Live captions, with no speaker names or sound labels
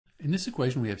In this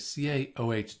equation, we have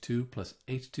CaOH2 plus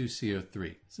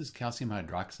H2CO3. This is calcium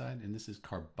hydroxide, and this is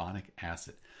carbonic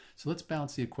acid. So let's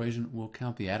balance the equation. We'll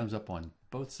count the atoms up on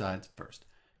both sides first.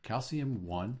 Calcium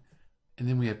 1, and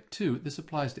then we have 2. This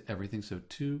applies to everything, so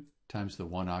 2 times the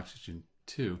 1 oxygen,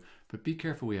 2. But be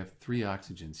careful, we have 3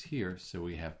 oxygens here, so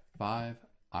we have 5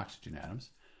 oxygen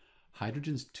atoms.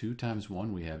 Hydrogens, 2 times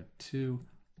 1, we have 2,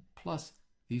 plus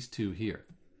these 2 here.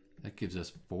 That gives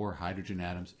us 4 hydrogen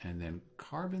atoms, and then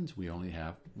carbons, we only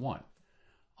have 1.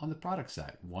 On the product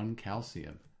side, 1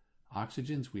 calcium.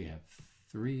 Oxygens, we have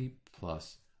 3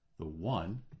 plus the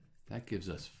 1. That gives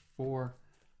us 4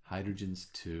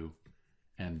 hydrogens, 2,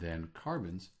 and then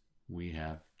carbons, we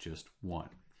have just 1.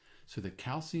 So the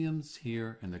calcium's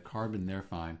here and the carbon, they're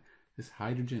fine. This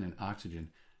hydrogen and oxygen,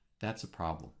 that's a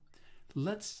problem.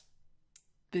 Let's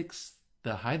fix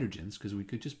the hydrogens, because we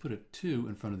could just put a 2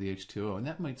 in front of the H2O, and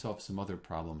that might solve some other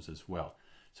problems as well.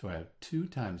 So I have 2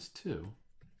 times 2.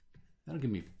 That'll give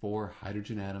me 4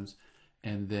 hydrogen atoms,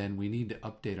 and then we need to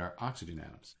update our oxygen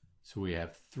atoms. So we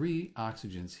have 3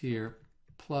 oxygens here,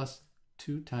 plus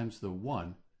 2 times the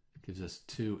 1 gives us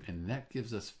 2, and that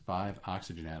gives us 5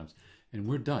 oxygen atoms. And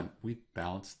we're done. We've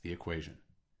balanced the equation.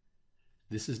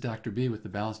 This is Dr. B with the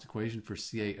balanced equation for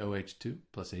CaOH2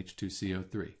 plus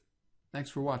H2CO3.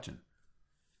 Thanks for watching.